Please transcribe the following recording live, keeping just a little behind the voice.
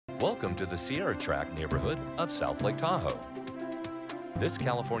Welcome to the Sierra Tract neighborhood of South Lake Tahoe. This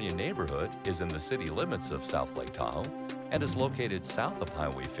California neighborhood is in the city limits of South Lake Tahoe and is located south of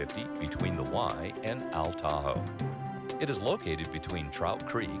Highway 50 between the Y and Al Tahoe. It is located between Trout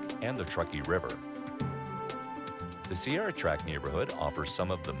Creek and the Truckee River. The Sierra Tract neighborhood offers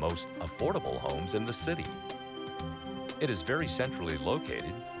some of the most affordable homes in the city. It is very centrally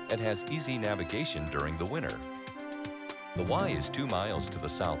located and has easy navigation during the winter. The Y is 2 miles to the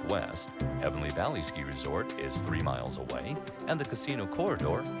southwest, Heavenly Valley Ski Resort is 3 miles away, and the Casino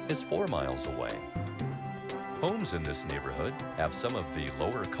Corridor is 4 miles away. Homes in this neighborhood have some of the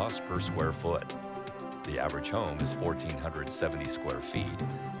lower cost per square foot. The average home is 1,470 square feet,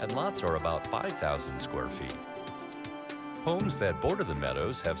 and lots are about 5,000 square feet. Homes that border the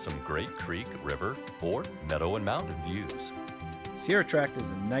meadows have some great creek, river, or meadow and mountain views. Sierra Tract is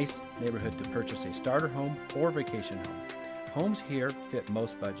a nice neighborhood to purchase a starter home or vacation home. Homes here fit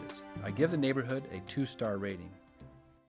most budgets. I give the neighborhood a 2-star rating.